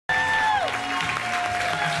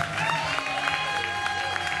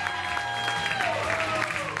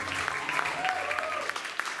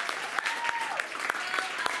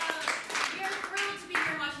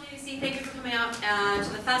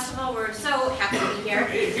Festival. We're so happy to be here.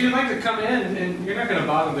 If you'd like to come in, and you're not going to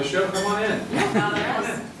bother the show, come on in. Don't bother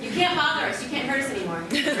us. You can't bother us. You can't hurt us anymore.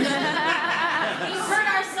 We hurt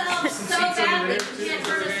ourselves so badly. You can't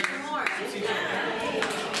hurt us anymore.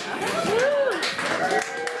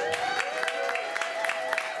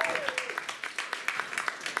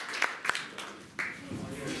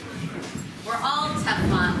 We're all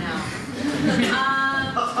Teflon now.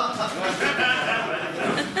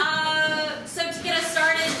 So to get us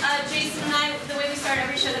started, Jason and I, the way we start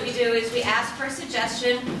every show that we do is we ask for a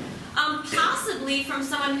suggestion, possibly from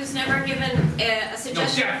someone who's never given a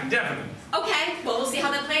suggestion. No, definitely. Okay, well, we'll see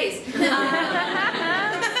how that plays.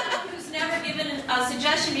 Someone who's never given a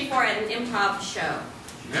suggestion before at an improv show.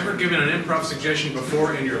 Never given an improv suggestion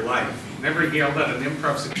before in your life. Never yelled at an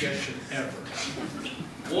improv suggestion ever.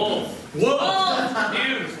 Wolf. Wolf. Wolf.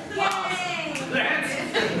 Beautiful. Yay.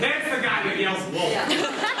 That's the guy that yells wolf. Yeah.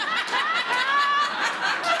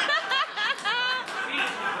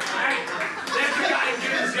 That's the guy who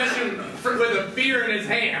gives a suggestion with a beer in his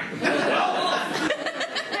hand.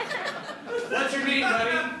 What's your name,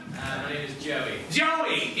 buddy? My name is Joey.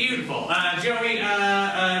 Joey, beautiful. Joey,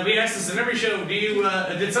 we ask this in every show. Do you,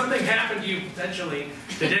 did something happen to you potentially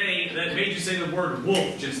today that made you say the word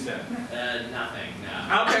wolf just then? Nothing,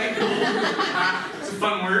 no. Okay, cool. It's a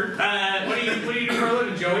fun word. What do you do for a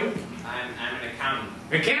living, Joey? I'm an accountant.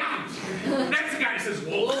 Accountant. That's the guy that says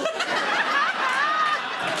wolf.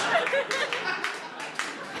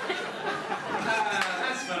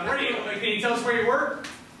 That's fun. Can you tell us where you work?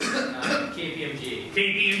 KPMG.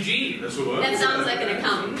 KPMG. That's what. That sounds like an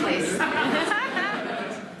accountant place. How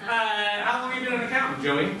long have you been an accountant,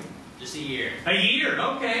 Joey? Just a year. A year,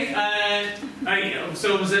 okay.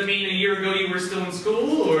 So does that mean a year ago you were still in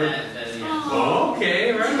school, or? Yeah. Oh,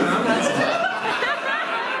 okay, right on.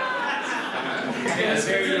 Yeah,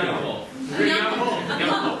 very young wolf. Very young wolf.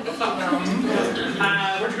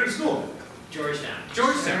 Where'd you go to school? Georgetown.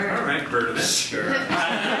 Georgetown. Sure. All right, heard of that. Sure. I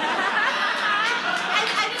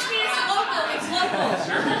just mean it's local. It's local.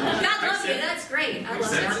 Sure. God loves you. That's great. I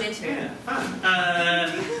love it. I'm into it. Yeah, fun.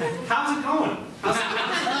 How's it going? How's it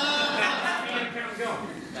going?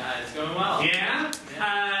 It's going well. Yeah?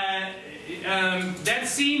 That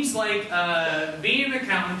seems like being an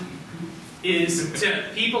accountant is to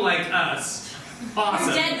people like us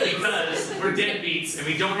awesome because we're deadbeats and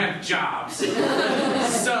we don't have jobs.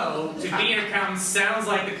 So to be an accountant sounds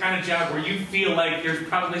like the kind of job where you feel like there's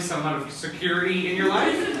probably some amount of security in your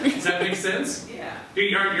life. Does that make sense? Yeah.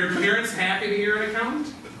 Are your parents happy that you're an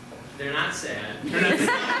accountant? They're not sad. They're not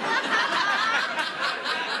sad.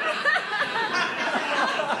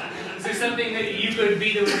 Is there something that you could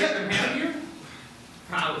be that would get them happier?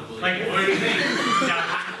 Probably. Like, what do you think?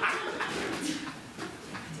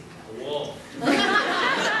 A wolf. There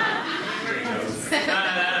he goes.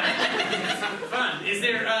 Fun. Is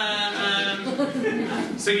there,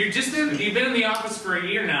 so you've been in the office for a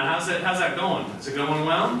year now. How's that going? Is it going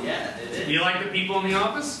well? Yeah, it is. You like the people in the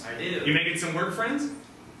office? I do. You making some work friends?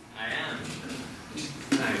 I am.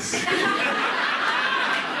 Nice.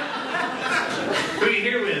 Who are you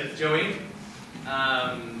here with, Joey?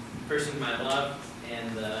 Person to my left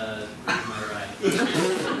and the person to my right.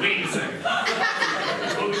 Wait a second.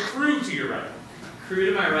 Oh, the crew to your right. Crew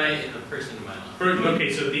to my right and the person to my left.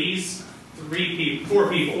 Okay, so these four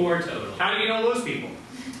people. Four total. How do you know those people?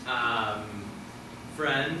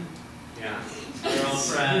 Friend. Yeah.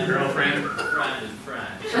 Girlfriend. Girlfriend. Friend and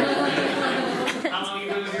friend. How long have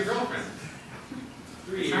you been with your girlfriend?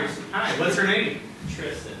 3 years. Hi, what's her name?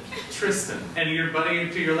 Tristan. Tristan. And your buddy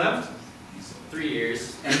to your left? 3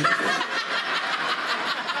 years. Hang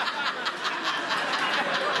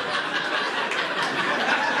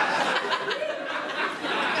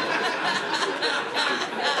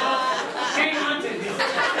on to him.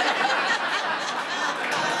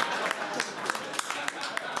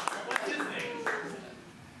 What's his name?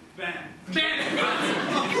 Ben. Ben!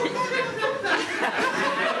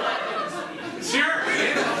 Sure,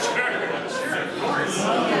 of course.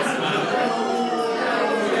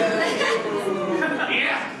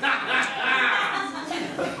 Yeah.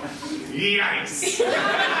 Yikes.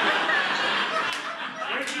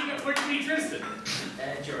 Where'd you meet Tristan?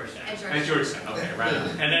 At Georgetown. At Georgetown. Okay, right on.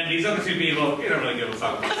 And then these other two people, you don't really give a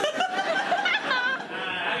fuck about.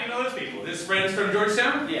 How do you know those people? Just friends from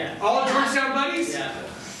Georgetown? Yeah. All Georgetown buddies? Yeah.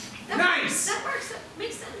 Nice. That works. That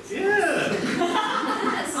makes sense. Yeah.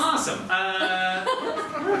 Yes. Awesome.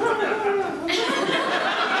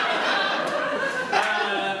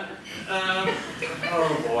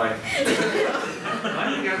 Oh boy. I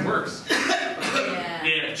think that works. Yeah.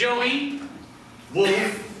 Yeah. Joey, Wolf,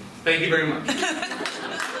 thank you very much.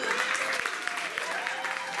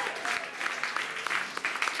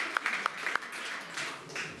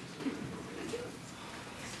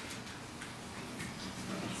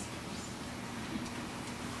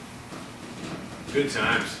 Good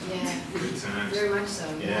times. Yeah, Good times. very much so.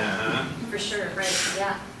 Yeah, huh? For sure, right,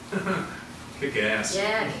 yeah. Kick ass.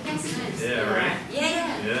 Yeah, that's nice. Yeah, right?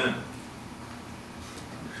 Yeah. Yeah.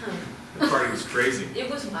 Huh. The party was crazy. It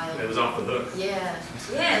was wild. It was off the hook. Yeah.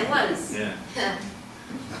 Yeah, it was. Yeah.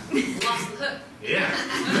 Lost the hook. Yeah.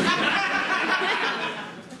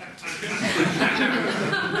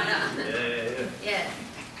 Why not? Yeah. Yeah.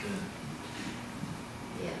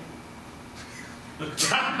 Yeah.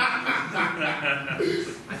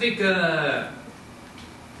 I think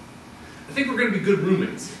we're gonna be good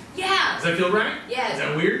roommates. Yeah. Does that feel right? Yeah. Is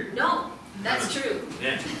that weird? No, that's true.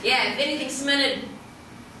 Yeah. Yeah, if anything cemented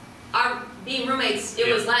our being roommates,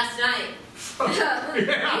 it was last night. Yeah.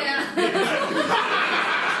 Yeah.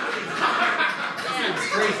 It's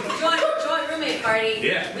crazy. Joint roommate party.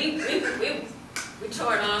 Yeah. We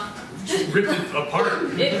tore it off. Just ripped it apart. We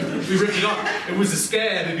ripped it off. It was a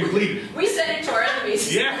scab and you bleeded. We sent it to our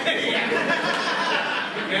enemies. Yeah. Yeah.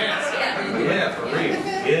 Yeah, for real.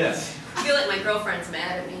 Yes. I feel like my girlfriend's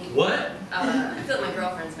mad at me. What? I feel like my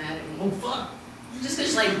girlfriend's mad at me. Oh fuck. Just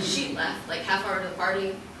because like she left, like half hour to the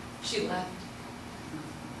party, she left.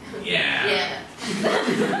 Yeah. Yeah.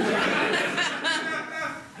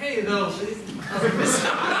 Hey though. Would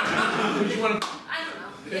you want to? I don't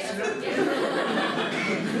know. Yeah.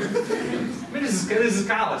 I mean, this is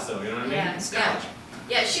college though. You know what I mean? Yeah. It's college.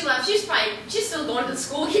 Yeah, she left. She's still going to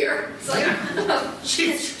school here. It's like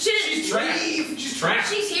She's trapped. She's trapped.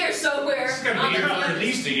 she's here somewhere. She's gonna on be the here for at campus.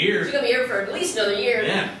 least a year. She's gonna be here for at least another year.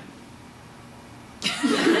 Yeah.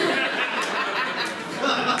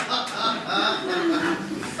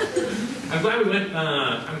 I'm glad we went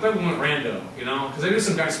rando, you know, because I knew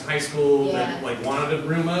some guys from high school that like wanted to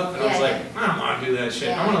room up, and I was Yeah, like, I don't want to do that shit.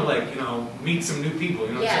 Yeah. I want to like, you know, meet some new people,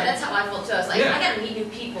 you know. Yeah, what I'm that's how I felt too. I was like, Yeah. I gotta meet new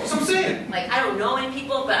people. That's what I'm saying. Like I don't know any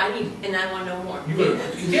people, but I want to know more. You go,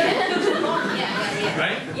 yeah, Yeah.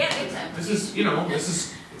 right? Yeah, big time. This is, you know,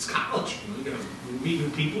 it's college. You gotta meet new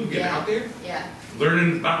people, get out there, Yeah,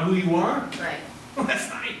 learning about who you are. right. Well, that's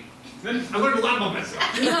nice. Then I learned a lot about myself.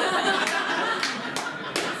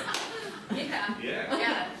 Yeah. Yeah.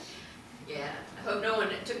 Yeah. Yeah. I hope no one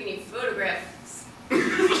took any photographs. Took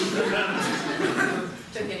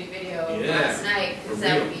any video of Yeah. last night, because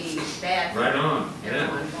that would be bad for Right on. everyone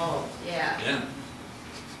Yeah. involved. Yeah. Yeah.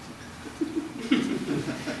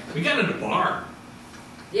 We got in a bar.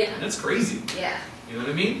 Yeah. That's crazy. Yeah. You know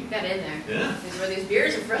what I mean? Got in there. Yeah. This is where these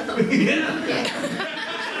beers are from. Yeah. Yeah.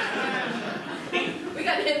 We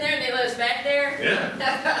got in there and they let us back there.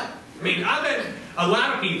 Yeah. I mean, I bet a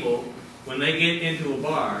lot of people, when they get into a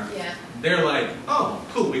bar, Yeah. they're like, oh,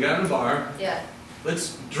 cool, we got in a bar, Yeah.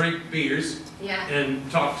 let's drink beers Yeah. and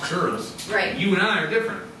talk to girls. Right. You and I are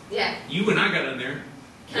different. Yeah. You and I got in there,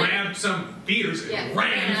 grabbed some beers, and Yeah.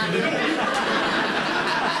 ran for the door.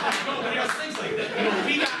 Nobody else thinks like that.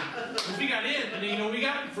 You know, we got in, and then, you know, we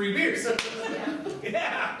got free beers. Yeah.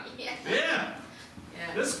 Yeah. Yeah. Yeah.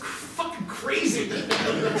 Yeah. That's fucking crazy.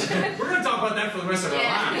 We're gonna talk about that for the rest of our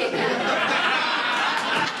lives.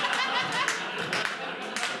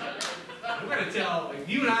 I'm gonna tell, like,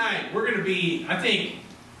 you and I, we're gonna be, I think,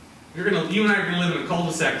 you and I are gonna live in a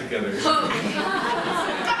cul-de-sac together. We're gonna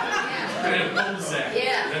have a cul-de-sac.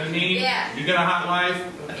 Yeah. You know what I mean? Yeah. You got a hot wife,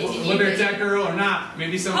 whether it's that girl or not,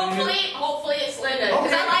 maybe somebody. Hopefully it's Linda,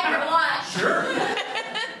 because I like her a lot. Sure.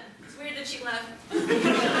 It's weird that she left.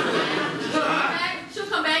 She'll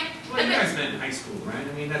come back. Well, you guys met in high school, right?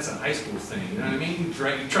 I mean, that's a high school thing, you know what I mean? You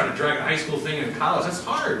try to drag a high school thing into college, that's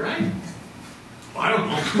hard, right? Well, I don't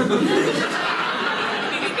know.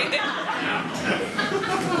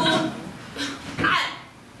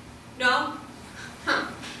 No? Huh.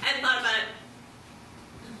 I hadn't thought about it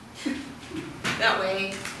that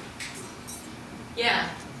way. Yeah.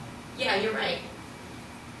 Yeah, you're right.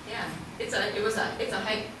 Yeah. It's a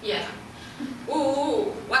hike. Yeah.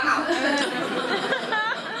 Ooh, wow.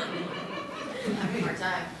 Having a hard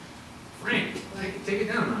time. Frank, take it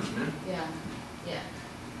down a notch, man. Yeah. Yeah.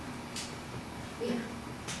 Yeah.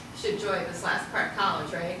 Should enjoy this last part of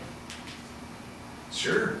college, right?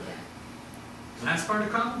 Sure. Yeah. Last part of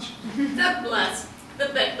college?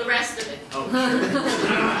 The rest of it. Oh, sure.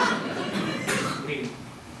 I mean,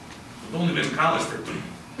 I've only been in college for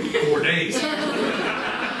 4 days.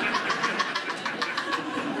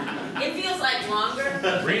 It feels like longer.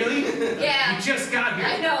 Really? Yeah. You just got here.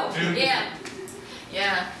 I know. Dude. Yeah.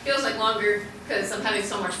 Yeah. Feels like longer because I'm having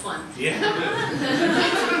so much fun. Yeah.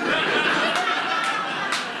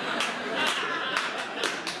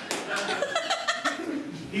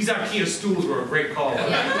 These IKEA stools were a great call.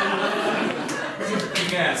 Yeah.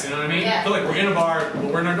 Big ass, you know what I mean? Yeah. I feel like we're in a bar, but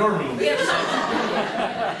we're in our dorm room. Yeah. You know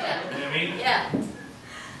what I mean? Yeah.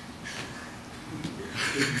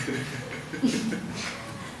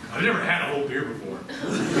 I've never had a whole beer before.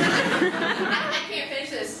 I can't finish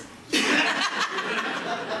this. Yeah,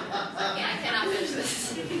 I cannot finish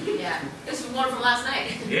this. Yeah, this is one from last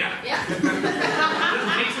night. Yeah. Yeah. It doesn't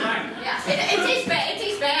taste right. Yeah, it tastes bad. It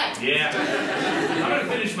tastes bad. Yeah. I'm gonna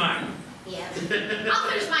finish mine. Yeah. I'll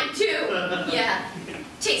finish mine too. Yeah.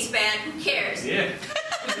 Tastes bad. Who cares? Yeah.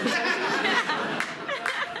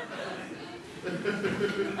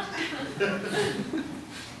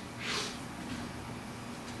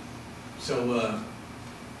 So,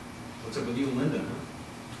 what's up with you and Linda, huh?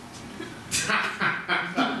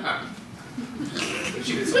 What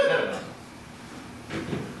you get so mad about?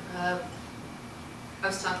 I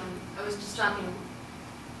was just talking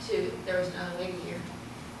to, there was another lady here.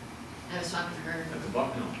 I was talking to her. At the bar?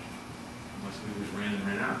 No. Unless we just ran and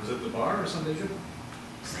ran out. Was it at the bar or something? What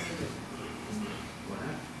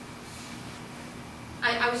happened?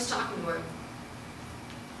 I was just talking to her.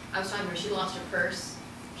 I was talking to her. She lost her purse.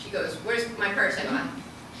 She goes, "Where's my purse?" I go,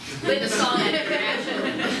 Linda saw that interaction.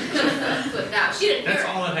 Put it out. She didn't hear That's it.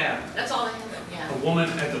 all that happened. That's all that happened. Yeah. A woman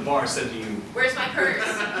at the bar said to you, "Where's my purse?"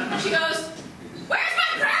 She goes, "Where's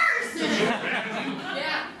my purse?"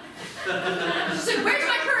 Yeah. She said, "Where's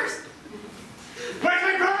my purse?" "Where's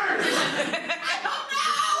my purse? I don't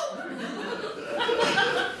know.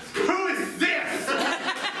 Who is this?"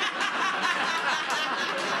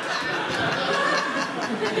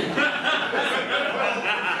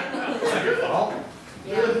 Is that your fault?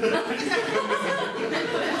 Yeah.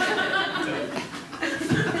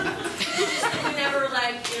 We never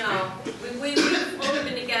like, you know, we've only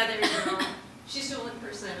been together, you know. She's the only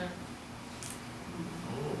person,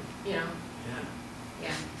 Oh, you know, yeah.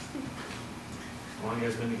 yeah, How long have you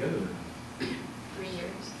guys been together then? 3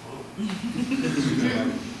 years. Oh.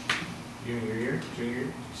 You in your year? Junior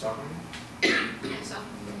year? Sophomore year? Yeah, so,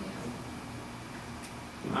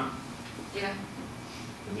 Wow. yeah.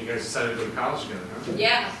 And you guys decided to go to college together, huh?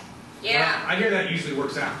 Yeah. Yeah. Well, I hear that usually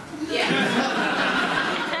works out. Yeah.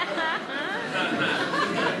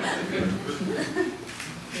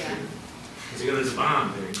 Yeah. Because you there's a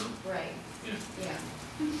bond there, you know? Right. Yeah. Yeah.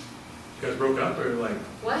 You guys broke up or like,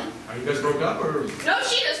 What? are you guys broke up or? No,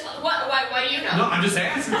 she just, what, why do you know? No, I'm just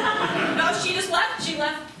asking. No, she just left.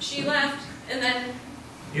 She left, and then,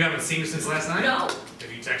 You haven't seen her since last night? no.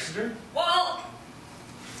 Have you texted her? Well,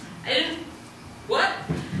 I didn't, what?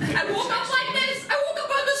 I woke up like this. I woke up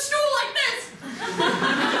on the stool like this.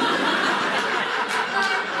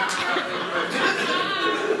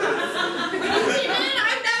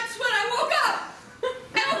 That's when I woke up.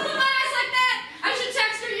 I opened my eyes like that. I should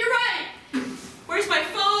text her. You're right. Where's my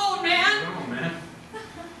phone, man? No, man.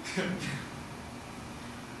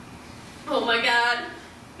 Oh my God.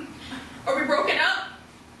 Are we broken up?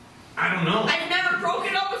 I don't know. I've never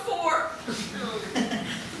broken up before.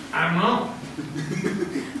 I don't know.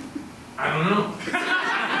 I don't know.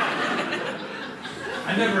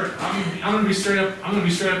 I'm gonna be straight up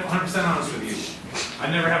 100% honest with you. I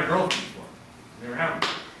never had a girlfriend before. Never had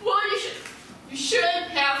one. Well, you should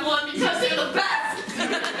have one because they're the best. They're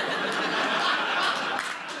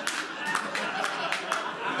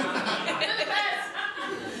the best.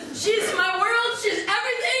 She's my world. She's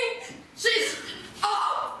everything. She's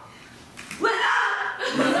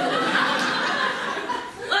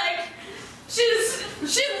like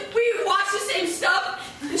we watch the same stuff.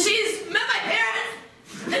 And she's met my parents.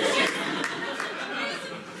 And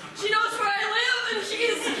she knows where I live, and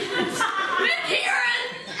she's been here and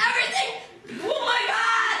everything. Oh my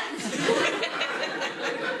God!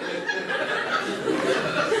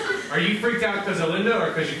 Are you freaked out because of Linda or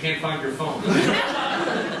because you can't find your phone? Linda,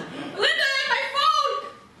 my phone!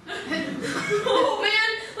 Oh man,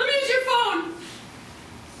 let me use your phone.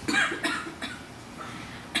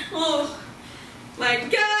 Oh my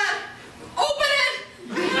God! Open it!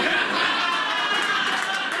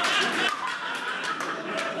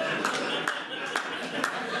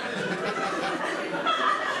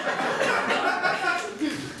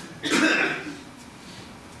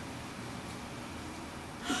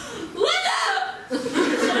 Linda!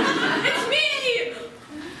 It's me!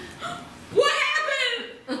 What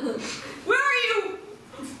happened? Where are you?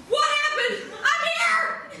 What happened? I'm here!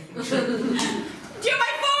 Do you have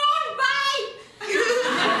my phone? Bye!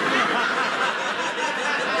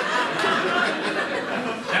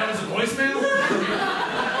 That was a voicemail?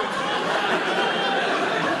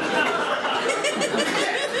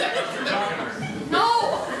 You're talking to her.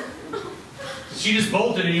 No! She just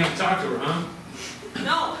bolted and you don't talk to her, huh?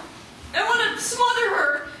 No. I want to smother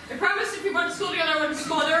her. I promised if we went to school together, I would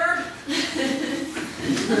smother her.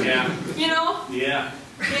 Yeah. You know? Yeah.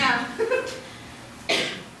 Yeah.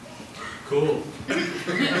 Cool.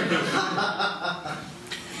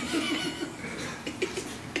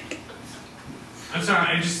 I'm sorry,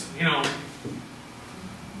 I just,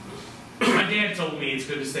 my dad told me it's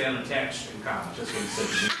good to stay unattached in college. That's what he said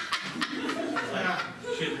to me.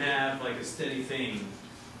 You shouldn't have like a steady thing,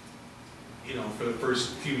 for the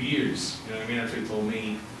first few years. You know what I mean? That's what he told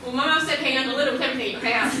me. Well, my mom said hang on to little with everything in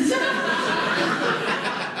your house. Don't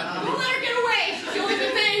let her get away. She's the only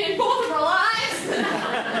good thing in both of our lives.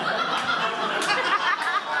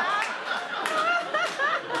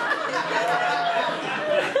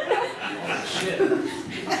 Shit.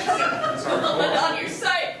 Don't let it on your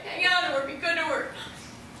sight. Hang on to her. Be good to her.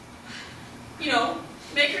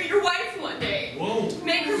 Make her your wife one day. Whoa.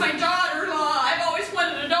 Make her my daughter-in-law. I've always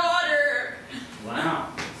wanted a daughter. Wow.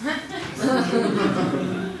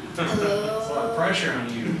 That's a lot of pressure on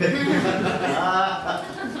you.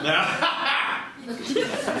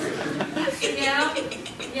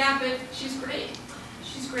 Yeah, but she's great.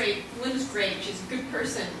 She's great. Linda's great. She's a good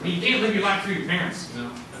person. I mean, you can't live your life through your parents,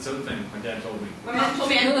 That's the other thing my dad told me. My mom told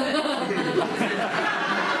me I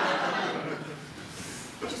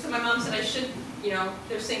could. She said my mom said I should,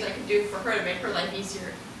 there's things I could do for her to make her life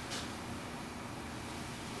easier.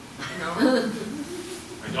 I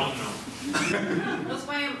don't know. That's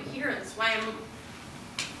why I'm here. That's why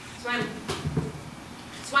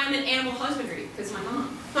I'm in animal husbandry, because my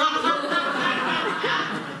mom.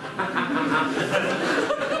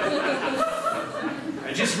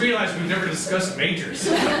 I just realized we've never discussed majors.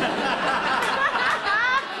 Your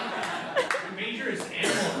major is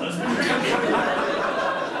animal husbandry?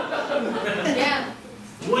 Yeah.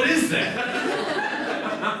 What is that?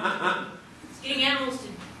 It's getting animals to.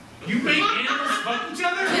 You make animals fuck each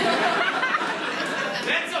other?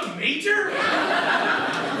 That's a major?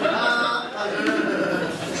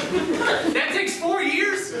 That takes 4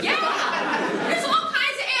 years? Yeah! There's all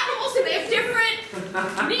kinds of animals and they have different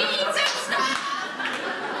needs and stuff!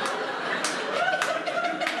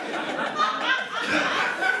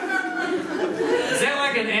 Is that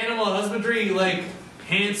like an animal husbandry,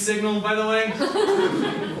 hand signal, by the way?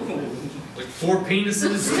 Like 4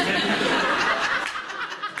 penises? I've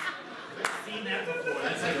seen that before.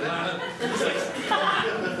 That's like a lot of...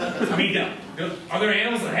 I mean, are there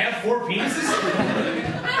animals that have 4 penises? I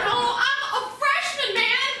don't know, I'm a freshman,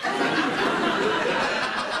 man!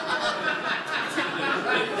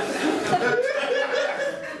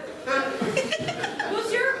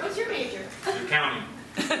 What's your major? Accounting.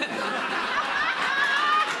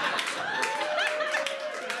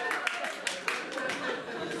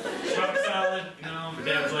 Rock solid, my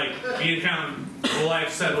dad was like, be an accountant, whole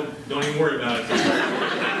life settled, don't even worry about it.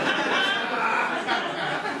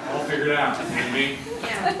 All figured out, you know what I mean?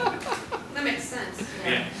 Yeah. That makes sense.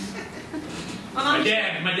 Yeah. My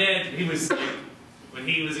dad, he was, when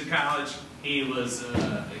he was in college, he was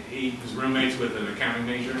roommates with an accounting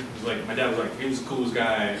major. It was like, my dad was like, he was the coolest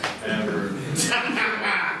guy ever. You know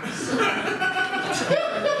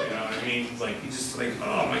what I mean? It's like, he's just like,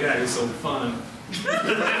 oh my God, he's so fun.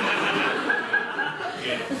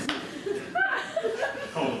 Yeah.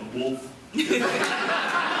 Call him Wolf.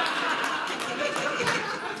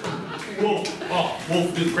 Wolf. Oh, Wolf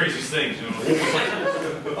did the craziest things, Wolf was like,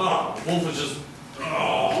 Wolf was just,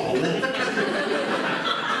 Wolf.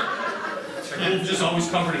 Wolf just always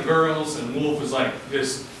covered in girls, and Wolf was like,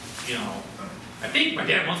 just, I think my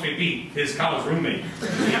dad wants me to be his college roommate.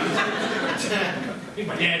 I think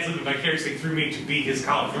my dad's living vicariously through me to be his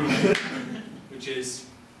college roommate, which is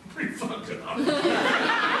pretty fucked up.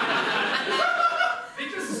 It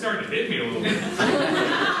just started to hit me a little bit.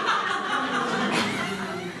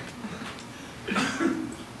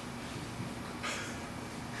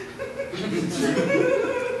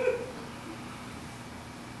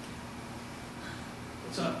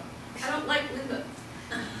 What's up? I don't like Linda.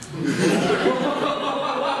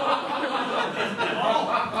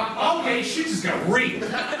 Okay, she just got raped.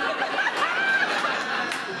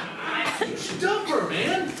 She's done for her,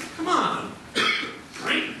 man. Come on.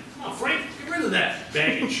 Frank, get rid of that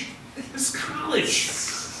baggage. This is college.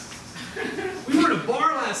 We were at a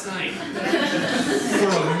bar last night. For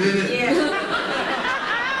a minute. Yeah.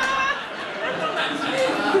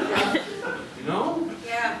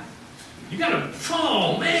 Yeah. You gotta,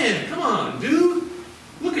 oh man, come on, dude.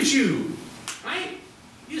 Look at you, right?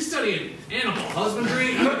 You study animal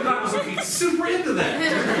husbandry. I was like, super into that.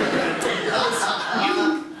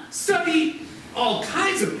 You study all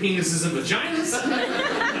kinds of penises and vaginas. And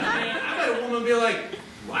I bet a woman be like,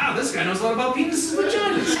 wow, this guy knows a lot about penises and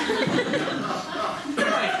vaginas.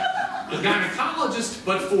 Like a gynecologist,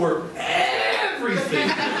 but for everything.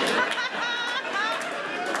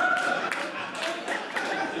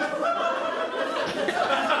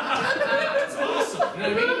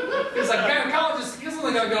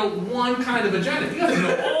 only gotta go one kind of vagina. You gotta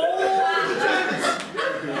know all the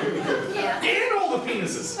vaginas Yeah. and all the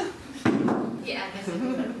penises. Yeah, I guess I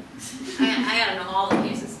do. I gotta know all the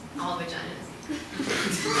pieces, all the vaginas.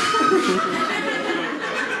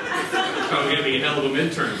 Probably gonna be a hell of a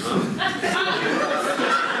midterm, huh?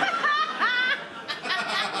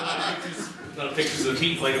 A lot of pictures of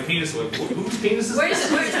the like a penis. Like, whose penis is Where's this?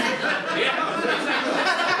 that go? Yeah,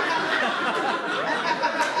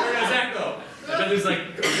 where does that go? I bet there's like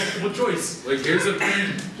a multiple choice. Like here's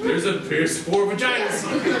four vaginas.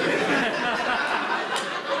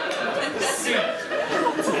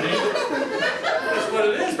 That's what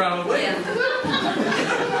it is, probably. Yeah.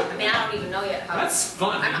 I mean, I don't even know yet how. That's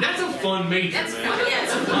fun. That's a fun major, That's man. fun. Yeah,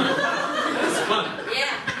 it's fun. That's fun.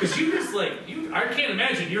 Yeah. Because you just like I can't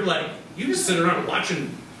imagine you're like you just sit around watching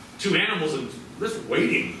two animals and just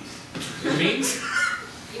waiting. You know what I mean?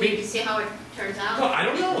 You need to see how it turns out. Well, I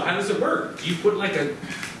don't know. How does it work? Do you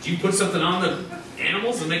put something on the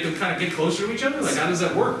animals and make them kind of get closer to each other? Like how does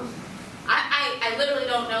that work? I literally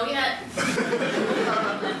don't know yet.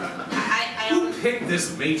 I Who don't. picked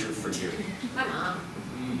this major for you? My mom.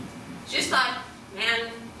 She just thought, man,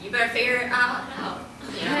 you better figure it out.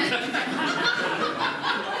 You know?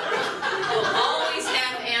 We'll always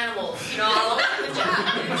have animals. You know, I'll always have a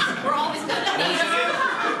job. We're always gonna need them.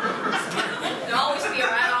 They'll always be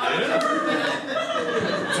around. You know?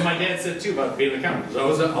 So my dad said too about being an accountant.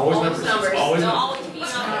 There's always numbers. Numbers. Always They'll numbers. always be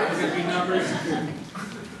Always numbers. gonna be numbers.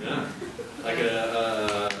 Yeah. Like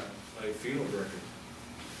a funeral director.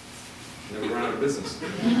 Never run out of business.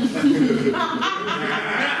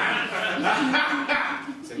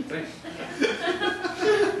 Same thing.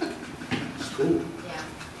 It's cool. Yeah.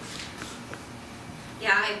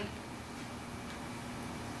 Yeah,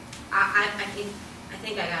 I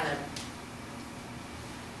think I gotta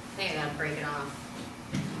break it off.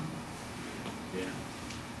 Yeah.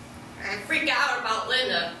 I freak out about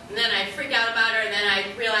Linda, and then I freak out about her, and then I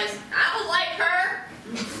realize I don't like her.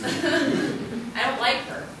 I don't like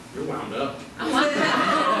her. You're wound up. I want her.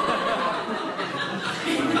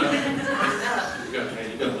 You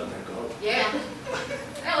gotta let that go. Yeah. I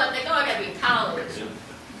gotta let that go. I gotta be in college. Yeah.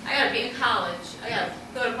 I gotta be in college. I gotta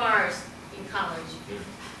go to bars in college. Yeah.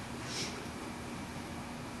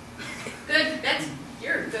 Good.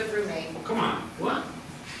 You're a good roommate. Oh, come on. What?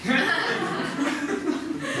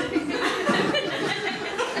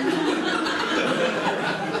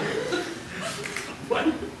 What?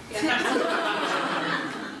 Yeah.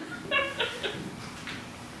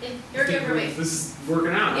 You're a good roommate. This is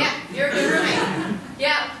working out. Yeah, you're a good roommate.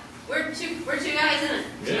 Yeah, we're two guys in it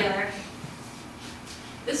together.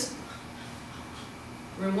 This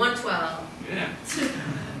room 112. Yeah.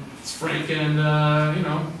 It's Frank and if you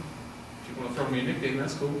want to throw me a nickname,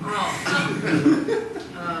 that's cool.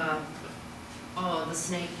 The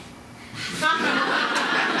snake.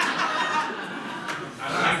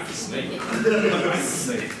 I like the snake.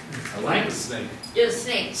 I like the snake. You're the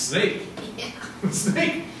snake. Snake. Yeah.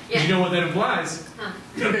 Snake. Yeah. You know what that implies? Huh.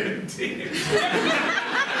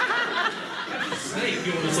 Snake.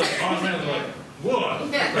 People just like automatically like, whoa.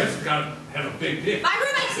 Yeah. That's gotta have a big dick. My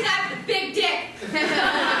roommate said I have a big dick. He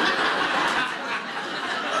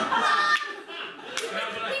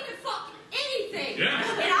can fuck anything. Yeah.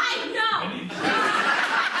 And I know.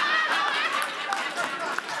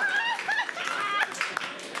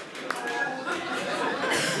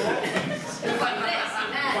 Fuck this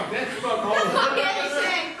and that. Fuck that. Fuck all of Fuck that.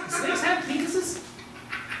 anything. Snakes have penises?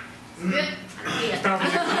 Good.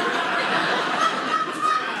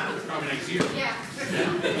 Probably next year. Yeah. They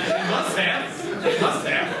must have. They must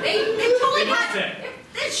have. They totally They must have. have.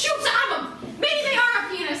 It shoots out of them. Maybe they are a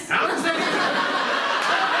penis. How does that?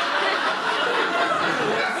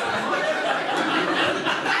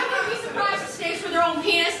 I wouldn't be surprised if snakes were their own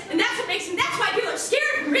penis, and that's what makes them. That's why people are scared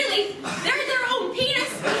of them, really. They're their own penis.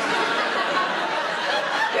 You're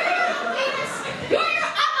your own penis.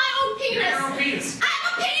 I'm my own penis. Your own penis. I'm a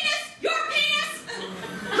penis. You're a penis.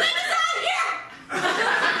 Linda's out here.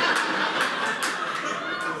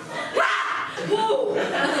 Woo.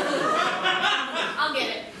 I'll get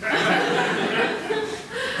it.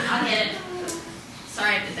 I'll get it.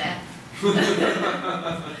 Sorry I did that. Is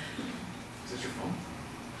that your phone?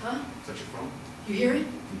 Huh? Is that your phone? You hear it?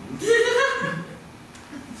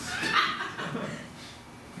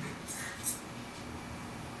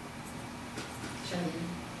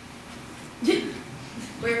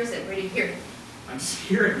 Where is it? Where do you hear it? I just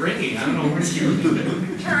hear it ringing. I don't know where to hear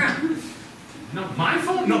it. Turn around. No, my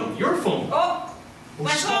phone? No, your phone. Oh!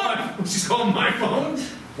 My phone! She's calling my phone?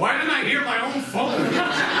 Why didn't I hear my own phone?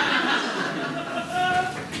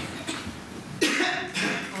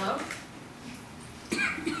 Hello?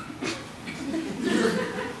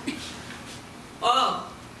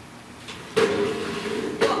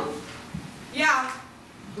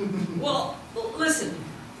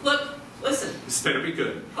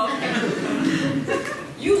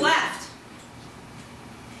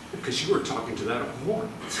 because you were talking to that whore.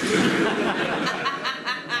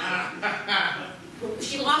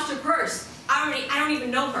 She lost her purse. I don't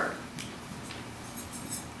even know her.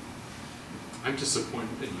 I'm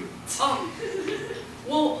disappointed in you. Oh.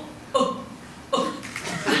 Well,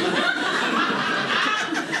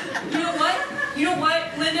 You know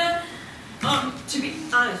what, Linda? To be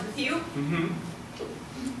honest with you,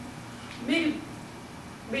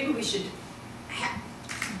 maybe we should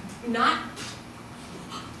not.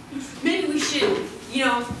 Maybe we should,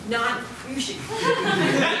 not. We should.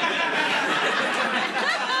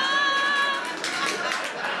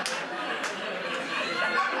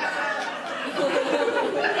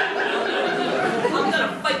 I'm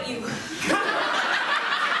gonna fight you.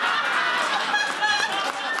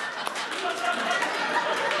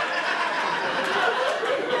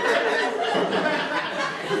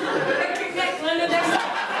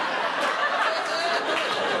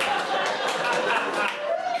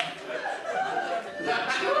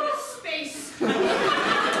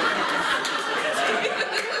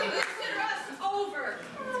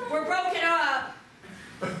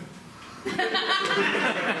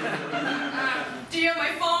 Do you have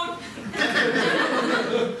my phone?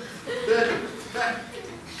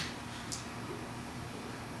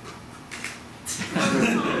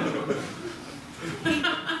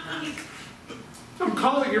 I'm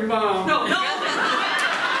calling your mom. No.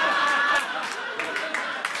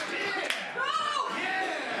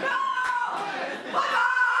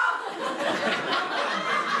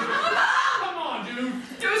 Come on, dude.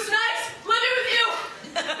 It was nice living with you.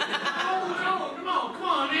 Come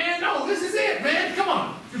on, man. No, this is it, man. Come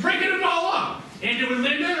on. You're breaking it all up. End it with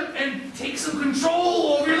Linda and take some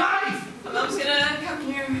control over your life. My mom's gonna come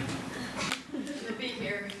here. She's gonna be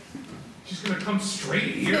here. She's gonna come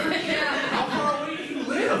straight here. Yeah. How far away do you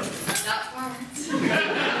live? Not far.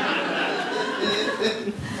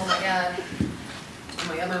 Oh my god. Oh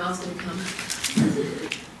my god, my mom's gonna come.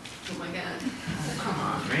 Oh my god. Oh, come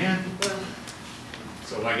on, man. Well.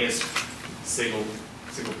 So I guess single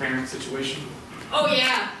parent situation. Oh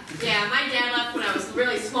yeah. Yeah, my dad left when I was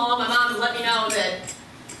really small. My mom let me know that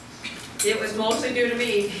it was mostly due to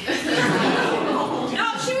me.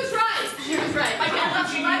 No, she was right. She was right. My dad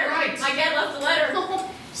left a letter. Right. My dad left a letter.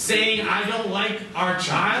 Saying I don't like our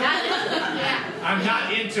child? Yeah. I'm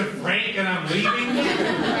not into Frank and I'm leaving? Well,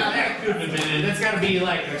 that couldn't have been it. That's got to be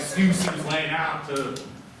like an excuse he was laying out to...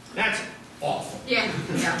 That's awful. Yeah.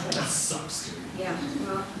 That sucks, dude. Yeah.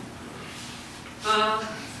 Well.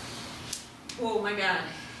 Oh my god.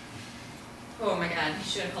 Oh my god. You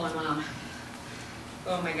should have called my mom.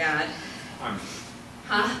 Oh my god.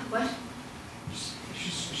 Huh? What?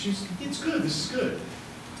 It's good. This is good.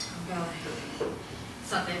 Oh god.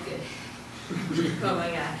 It's not that good. Oh my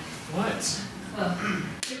god. What? Oh.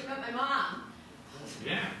 You met my mom.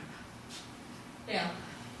 Yeah. Yeah.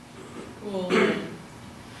 Oh.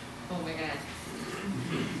 Oh my god.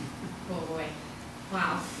 Oh boy.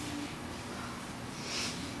 Wow.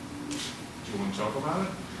 Do you want to talk about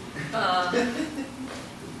it?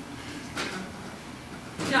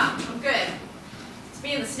 No, I'm good. It's me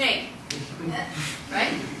and the snake.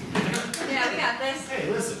 Right? Yeah, we got this. Hey,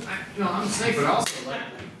 listen. I'm the snake, but also, like,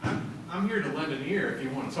 I'm here to lend an ear if you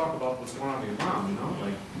want to talk about what's going on with your mom,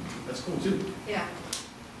 Like, that's cool, too. Yeah.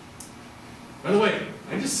 By the way,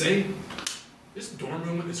 I just say, this dorm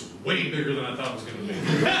room is way bigger than I thought it was going to be. You know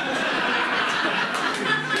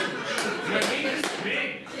what I mean? It's big.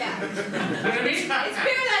 Yeah. You know what I mean? It's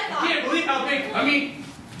bigger than I thought. I can't believe how big. I mean,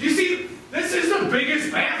 do you see? This is the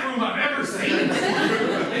biggest bathroom I've ever seen.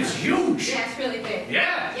 It's huge. Yeah, it's really big.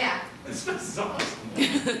 Yeah. Yeah. This is awesome.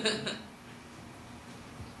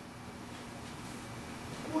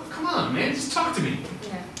 Well, come on, man. Just talk to me.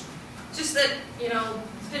 Yeah. Just that,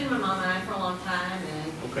 it's been my mom and I for a long time,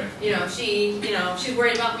 and Okay. she's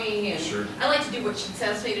worried about me, and Sure. I like to do what she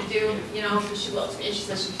tells me to do, because she loves me, and she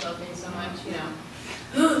says she loves me so much,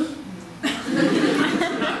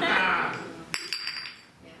 Ah.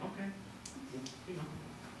 Yeah. Okay.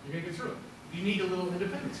 You're gonna get through it. You need a little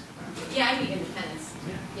independence. Yeah, I need independence.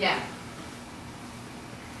 Yeah. Yeah.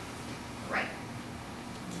 Right.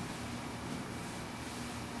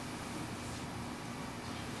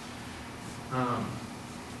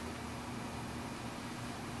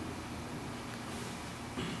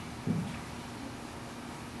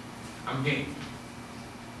 I'm game.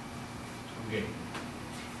 I'm game.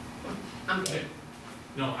 I'm good.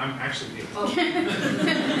 No, I'm actually game. Oh.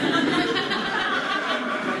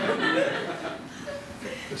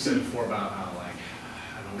 I've said before about how, like,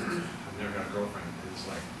 I've never got a girlfriend. It's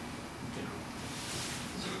like,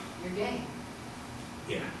 You're gay.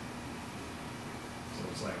 yeah. So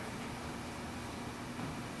it's like,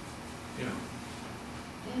 you know.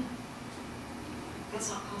 Yeah.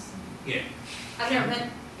 That's awesome. Yeah. I've never met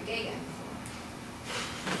a gay guy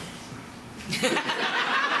before.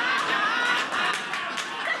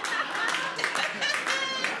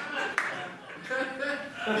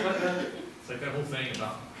 It's like that whole thing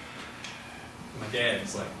about my dad.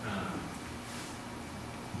 It's like,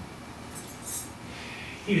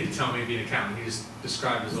 he didn't tell me to be an accountant. He just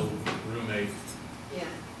described his old roommate. Yeah.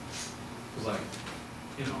 It was like,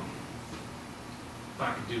 you know, if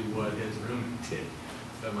I could do what his roommate did,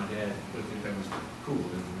 but my dad would think that was cool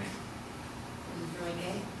with me. Was he really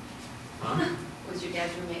gay? Huh? Was your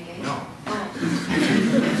dad's roommate gay? No. Oh.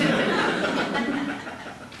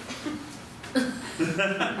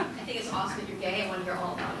 I think it's awesome that you're gay. I want to hear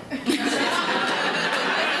all about it.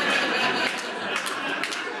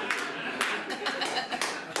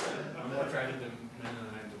 I'm more attracted to men than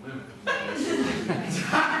I am to women.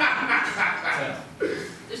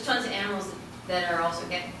 There's tons of animals that are also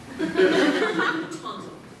gay. Tons of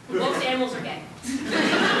them. Most animals are gay.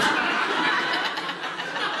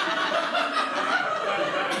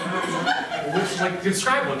 Which, like,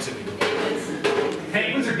 describe one to me.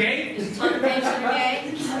 Penguins are gay? There's a ton of penguins that are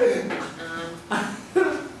gay.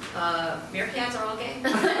 Meerkats are all gay.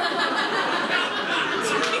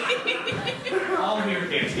 All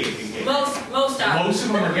meerkats gay. Most of them. Most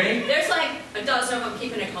of them are gay? There's like a dozen of them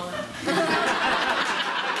keeping it going.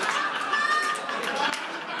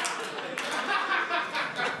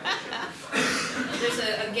 There's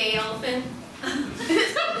a gay elephant. I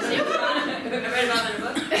read about him in a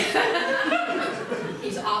book.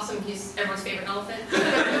 He's awesome. He's everyone's favorite elephant.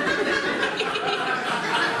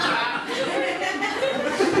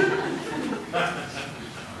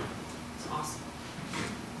 It's awesome.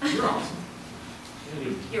 You're awesome.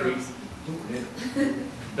 You're awesome. Yeah.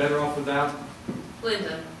 Better off without.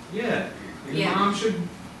 Linda, Yeah. Your Yeah. mom should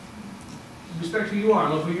respect who you are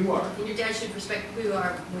and love who you are. and your dad should respect who you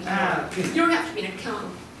are. When you Ah, are. You don't have to be an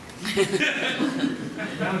accountant.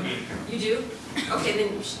 That would be You do? Okay,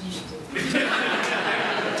 then you should do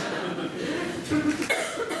it.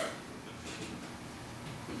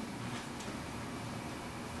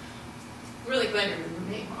 Really glad you remember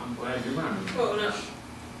me. I'm glad you remember. Oh, no.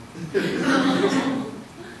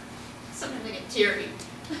 Sometimes I get teary.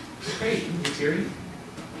 Hey, you teary?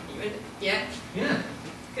 You in- Yeah? Yeah.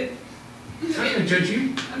 Good. I'm not gonna judge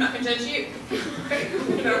you. I'm not gonna judge you. Okay, No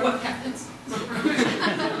cool. matter what happens.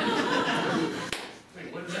 Wait,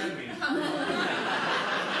 what does that mean?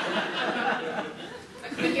 I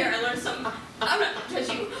come in here, I learn something. I'm not gonna judge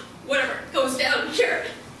you. Whatever goes down here.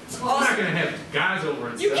 It's I'm not awesome. gonna have guys over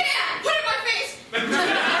and You stuff. can! Put it in my face!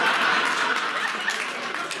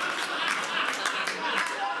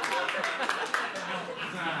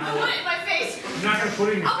 Put it in my face! I'm not gonna put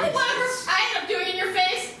it in your I'll put face. whatever I end up doing in your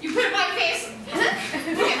face. You put it in my face.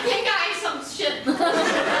 Pink eye, some shit.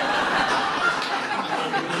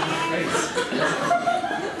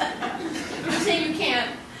 I'm just saying you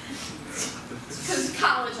can't. Because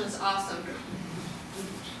college is awesome.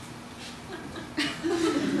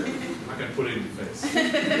 I'm not gonna put it in your face.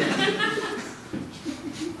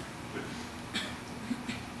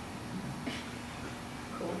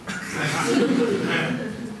 Cool.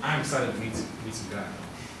 I'm excited to meet some guys.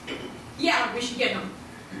 Yeah, we should get them.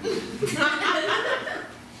 We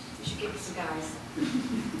should get some guys.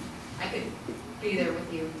 I could be there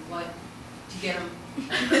with you. What? To get them.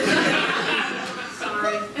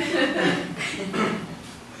 Sorry.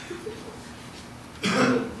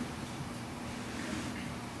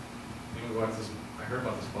 You wanna go out to this? I heard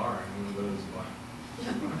about this bar. You wanna go to this bar?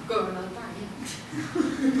 Yeah, go to another bar, yeah.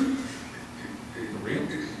 For real? Yeah.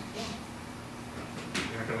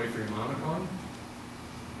 You're not gonna wait for your mom to call you?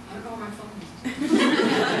 I don't know where my phone is.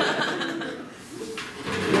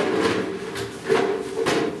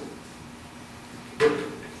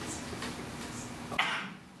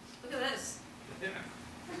 Look at this.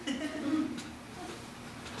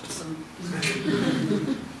 Awesome.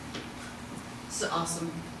 This is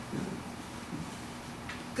awesome.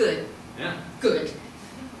 Good. Yeah. Good.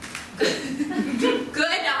 Good.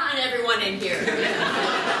 Good on everyone in here.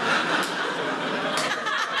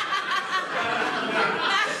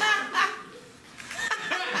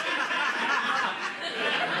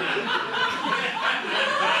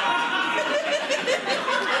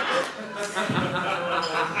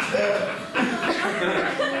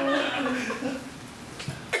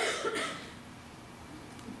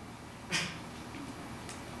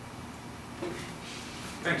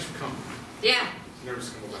 Thanks for coming. Yeah.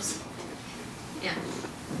 Nervous to come myself. Yeah.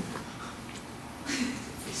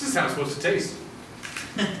 This is how it's supposed to taste.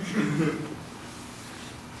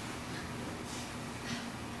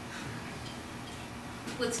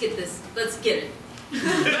 let's get this. Let's get it.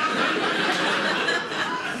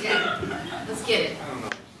 Yeah, let's get it. I don't know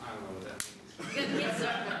what that means. You gotta get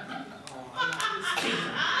stuff done. I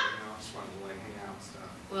just wanted to like hang out and stuff.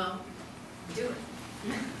 Well, do it.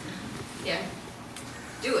 Yeah,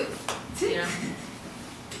 do it. You know.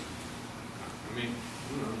 I mean,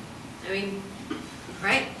 I mean,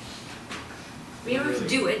 right? You don't have to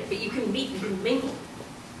do it, but you can meet, you can mingle.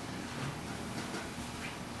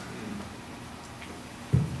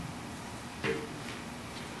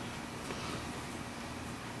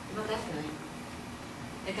 What about that guy?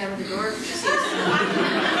 That guy with the door?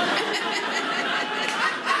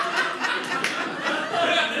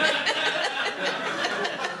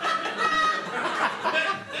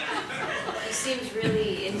 He seems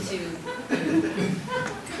really into,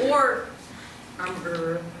 or,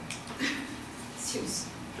 seems.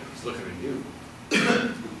 He's looking at you.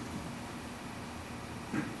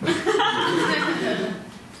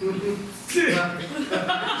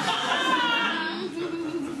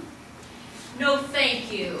 No,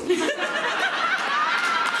 thank you.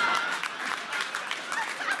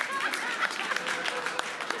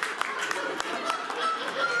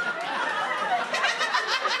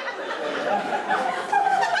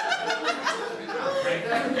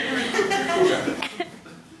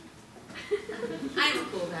 I'm a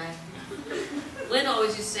cool guy. Lynn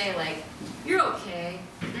always used to say, like, you're okay.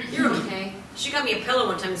 You're okay. She got me a pillow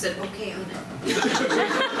one time and said, okay on it.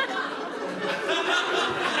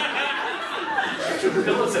 The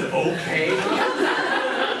pillow said, okay.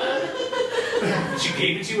 She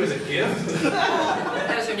gave it to you as a gift?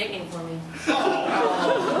 That was her nickname for me.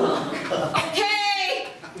 Okay!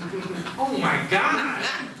 Oh my god!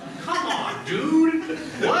 Come on, dude!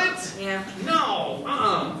 What? Yeah. No!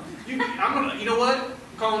 You know what,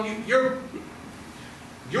 Colin? You're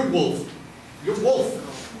wolf. You're wolf.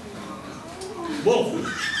 Wolf.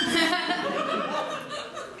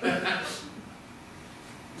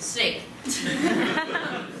 Snake.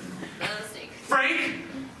 Another snake. Frank?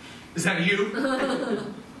 Is that you?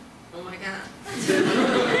 Oh my god.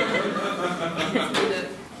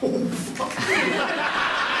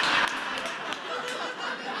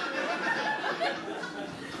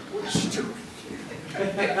 What is she doing?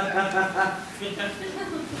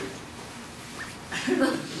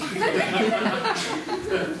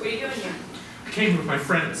 What are you doing here? I came with my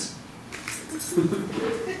friends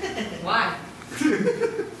Why?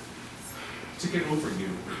 to get over you.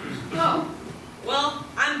 Oh. Well,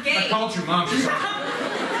 I'm I gay. called your mom. She's like,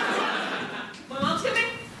 My mom's coming?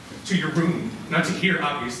 to your room, not to here,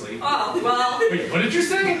 obviously. Oh, well, Wait, what did you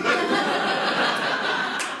say?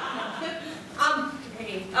 I'm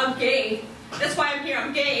gay. I'm gay. That's why I'm here.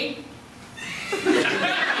 I'm gay. I'm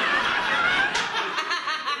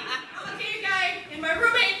a gay guy, and my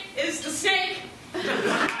roommate is the snake.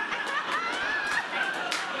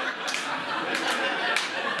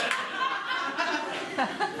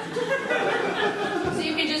 So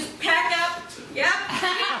you can just pack up. Yep.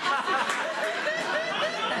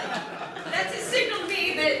 That's a signal to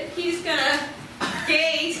me that he's gonna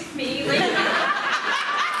gay me later.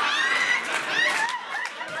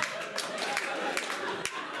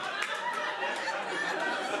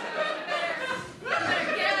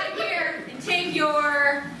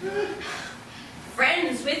 Your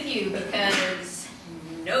friends with you, because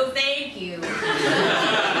no thank you.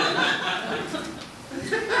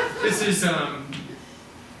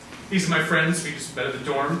 These are my friends. We just met at the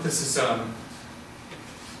dorm. This is, I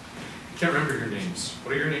can't remember your names.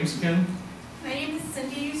 What are your names again? My name is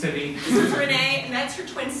Cindy. Cindy. This is Renee, and that's her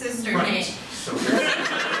twin sister, Right. May. So, Are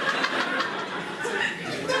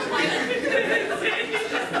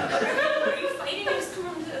you fighting? I just come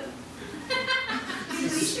on to...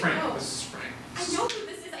 this is Frank. This is Frank. I know who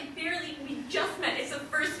this is. We just met. It's the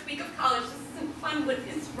first week of college. This isn't fun. What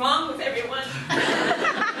is wrong with everyone?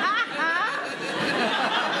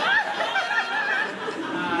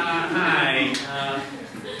 Hi. I'm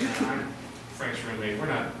Frank's roommate. We're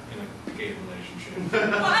not in a gay relationship.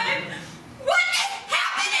 What? What is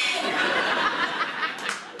happening?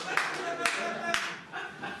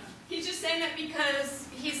 He's just saying that because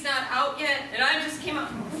he's not out yet, and I just came out.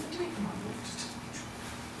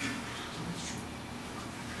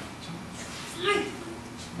 Fine.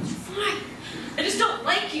 Fine. I just don't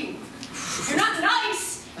like you. You're not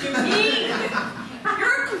nice. You're mean.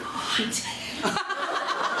 You're a cunt.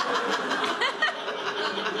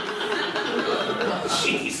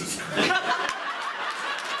 Jesus Christ.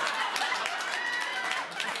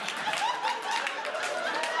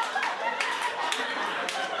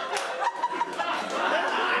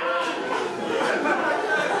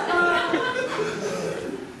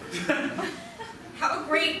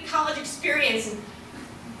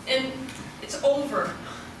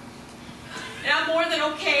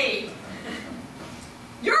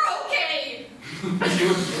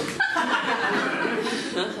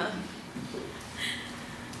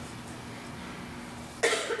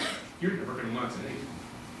 on today.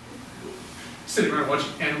 Sitting around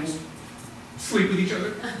watching animals sleep with each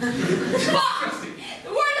other. Fuck! The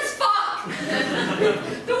word is fuck!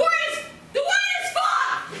 The word is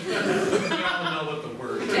fuck! We all know what the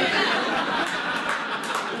word is.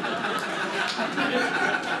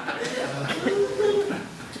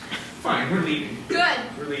 Fine, we're leaving. Good.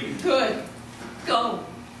 We're leaving. Good. Go.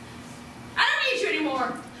 I don't need you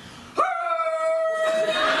anymore.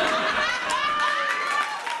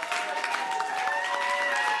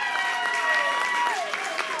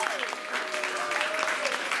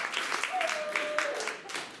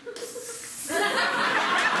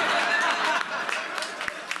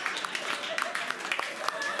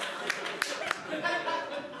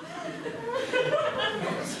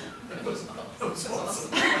 That was awesome.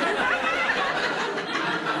 I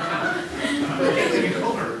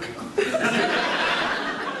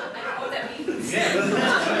don't know what that means.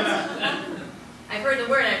 Yeah. I've heard the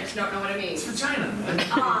word, I just don't know what it It's means. vagina, man.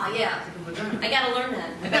 Ah, yeah. Vagina. I gotta learn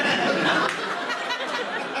that.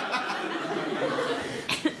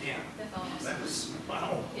 Yeah. That's almost. That was,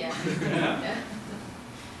 wow. Yeah. Yeah. Yeah.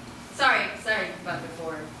 Sorry about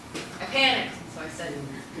before. I panicked, so I said,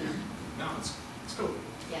 you know, No, it's cool.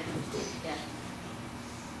 yeah, yeah.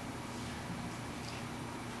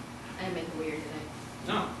 I didn't make it weird, did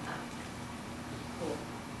I? No. Oh. Cool.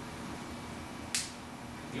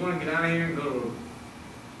 You want to get out of here and go to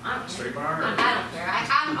I a don't care. straight bar? I don't care.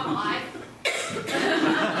 I'm alive.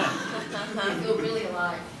 I feel really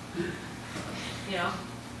alive. You know?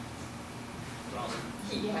 Awesome.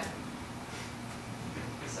 Yeah.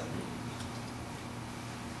 So.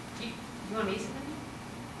 You want me to something?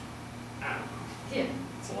 I don't know. Yeah.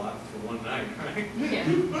 It's a lot for one night, right? Yeah.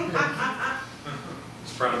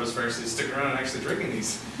 It's proud of us for actually sticking around and actually drinking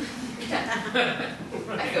these. Yeah.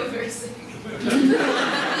 I feel very sick.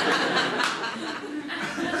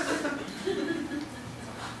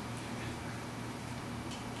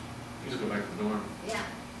 You just go back to the dorm. Yeah.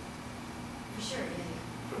 For sure, yeah.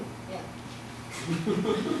 Cool. Yeah.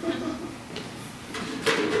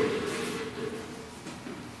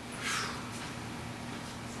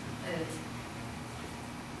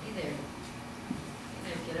 Hey there. Hey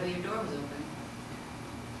there, kiddo, your door was open.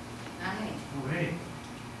 Hi. Oh, hey.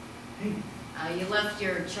 Hey. You left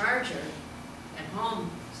your charger at home,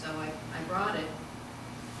 so I brought it.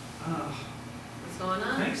 What's going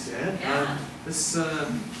on? Thanks, Dad. Yeah. This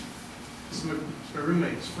is my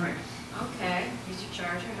roommate, it's Frank. Okay, here's your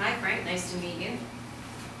charger. Hi, Frank, nice to meet you.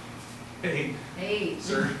 Hey, Hey.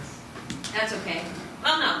 sir. That's okay.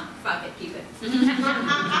 Well, no, fuck it, keep it.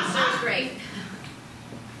 Sir's great.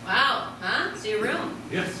 Wow, huh? So your room?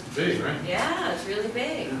 Yes, it's big, right? Yeah, it's really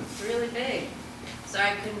big. Yeah. It's really big. Sorry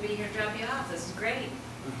I couldn't be here to drop you off. This is great.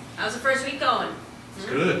 How's the first week going? It's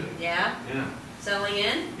Hmm? good. Yeah? Yeah. Settling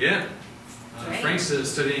in? Yeah. Great. Frank's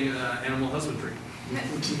studying animal husbandry.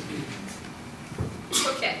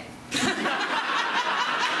 Okay.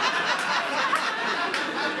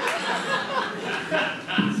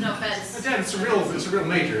 No offense. Dad, it's a real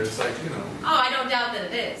major. It's like, you know. Oh, I don't doubt that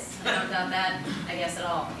it is. I don't doubt that, I guess, at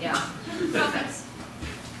all. Yeah. No offense.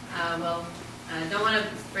 Well, don't want to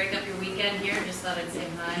break up your weekend here. Just thought I'd say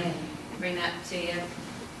hi and bring that to you.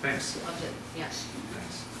 Thanks. Loved it. Yeah.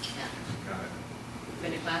 Thanks. Yeah. Got it.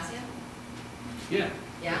 Been to class yet? Yeah.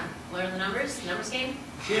 Yeah? Learn the numbers? Numbers game?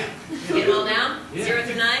 Yeah. Get them all down? Yeah. 0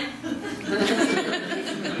 through 9?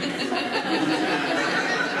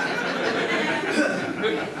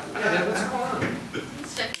 Yeah, Dad, what's going on?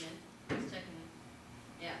 Just checking in. Just checking in.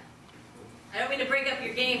 Yeah. I don't mean to break up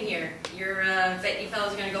your game here. Bet you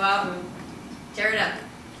fellas are going to go out and tear it up.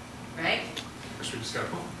 Right? Guess we just got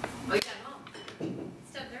home. Oh, you got home.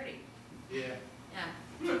 It's 10:30. Yeah.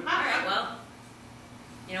 Yeah. All right, well.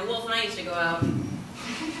 You know, Wolf and I used to go out to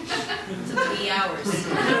the wee hours.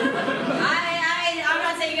 I'm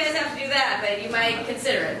not saying you guys have to do that, but you might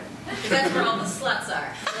consider it. Because that's where all the sluts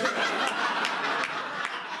are.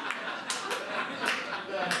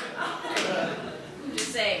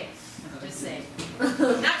 Just saying. Just saying. Not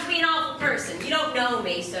to be an awful person. You don't know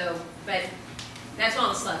me, so, but that's where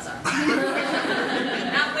all the sluts are.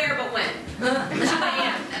 Not where, but when. That's who I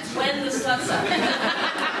am. That's when the sluts are.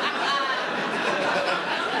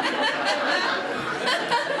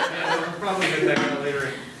 Yeah, we'll probably get back out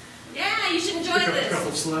later. Yeah, you should enjoy Pick up a this.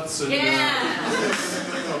 couple sluts and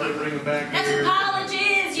Yeah. probably bring them back That's here. what college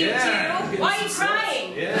is, you Yeah. two. Why are you Sluts.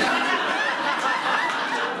 crying? Yeah.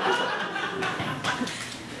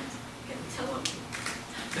 Tell him.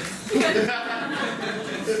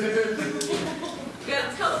 You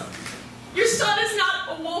gotta tell him. Your son is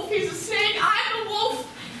not a wolf, he's a snake. I'm a wolf.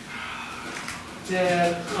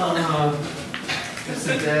 Dad,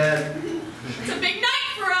 listen, Dad. It's a big night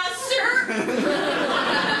for us, sir.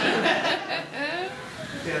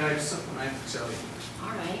 Dad, I have something I have to tell you. All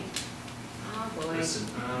right. Oh, boy. Listen,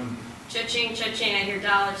 Cha-ching, cha-ching, I hear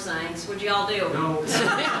dollar signs. What'd you all do? no.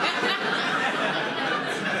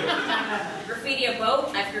 Graffiti a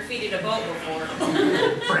boat? I've graffitied a boat before.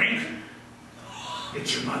 Frank,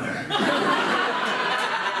 it's your mother.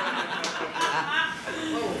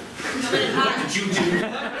 Coming in hot. What did you do?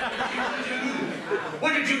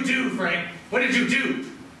 What did you do, Frank? What did you do?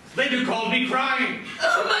 Linda called me crying.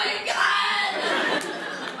 Oh my God!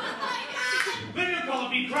 Oh my God! Linda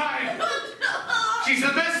called me crying. She's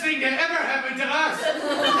the best thing that ever happened to us.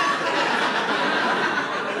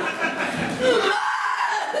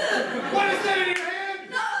 What is that in your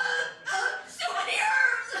hand?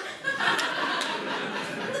 Souvenirs!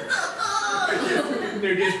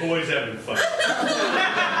 They're just boys having fun.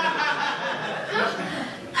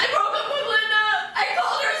 I broke up with Linda. I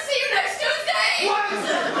called her to see you next Tuesday. What?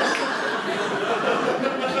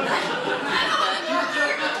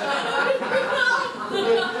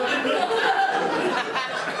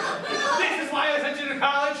 This is why I sent you to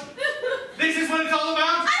college? This is what it's all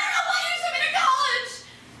about? I don't know why you sent me to college.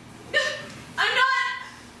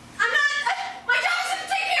 My job is to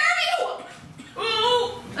take care of you. Ooh.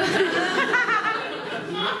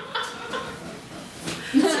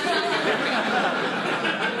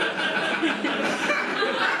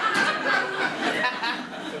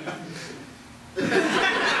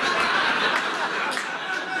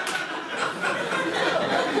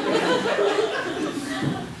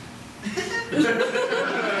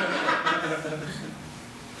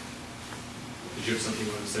 Did you have something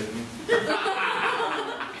you wanted to say to me?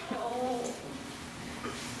 Oh.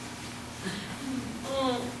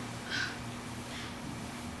 Oh.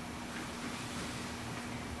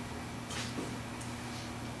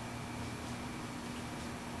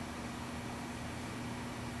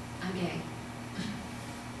 I'm gay.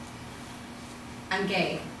 I'm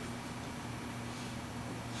gay.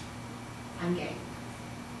 I'm gay.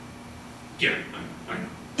 Yeah, I know.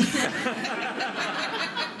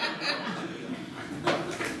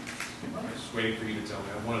 I was waiting for you to tell me.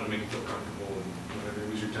 I wanted to make you feel comfortable, and whenever it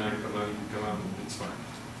was your time to come out, you can come out, and it's fine.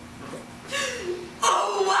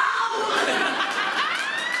 Oh, wow!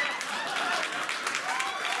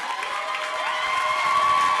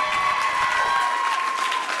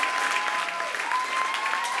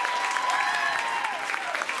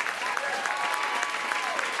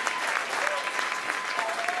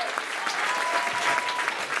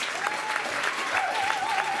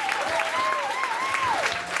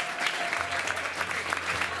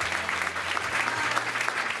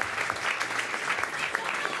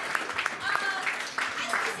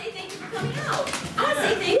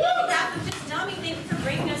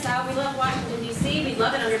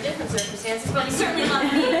 Love it under different circumstances, but we certainly love me.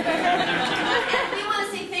 And we want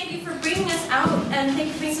to say thank you for bringing us out, and thank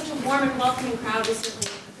you for being such a warm and welcoming crowd. We certainly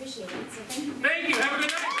appreciate it. So thank you. Thank you. Have a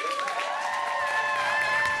good night.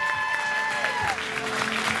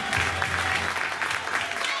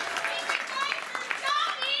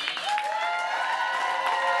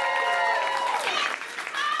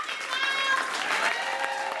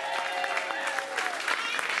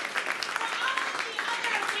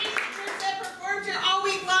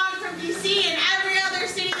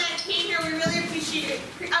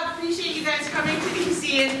 Appreciate you guys coming to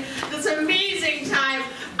DC and this amazing time.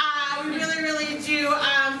 We really do.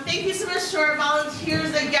 Thank you so much to our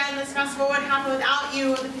volunteers again. This festival wouldn't happen without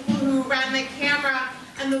you, the people who ran the camera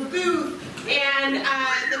and the booth, and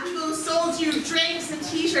the people who sold you drinks and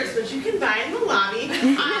t-shirts, which you can buy in the lobby.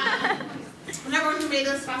 And everyone who made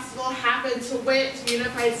this festival happen, to WIT, to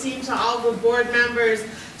Unified Scene, to all the board members,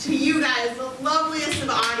 to you guys, the loveliest of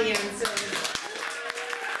audiences.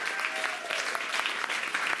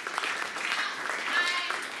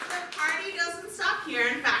 Here.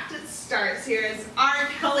 In fact, it starts here. As R.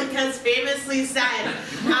 Kelly has famously said,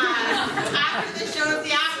 after the show of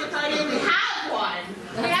the after party, we have one.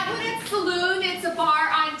 We have one at Saloon. It's a bar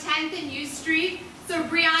on 10th and U Street. So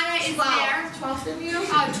Brianna is there. 12th and U?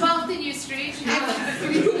 12th and U Street.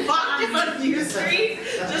 If you walk down U Street,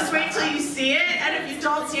 just wait till you see it. And if you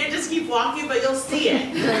don't see it, just keep walking, but you'll see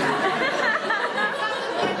it.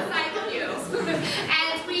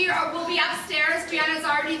 And we'll be upstairs. Brianna's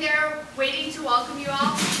already there waiting to welcome you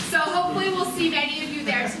all. So hopefully we'll see many of you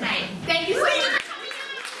there tonight.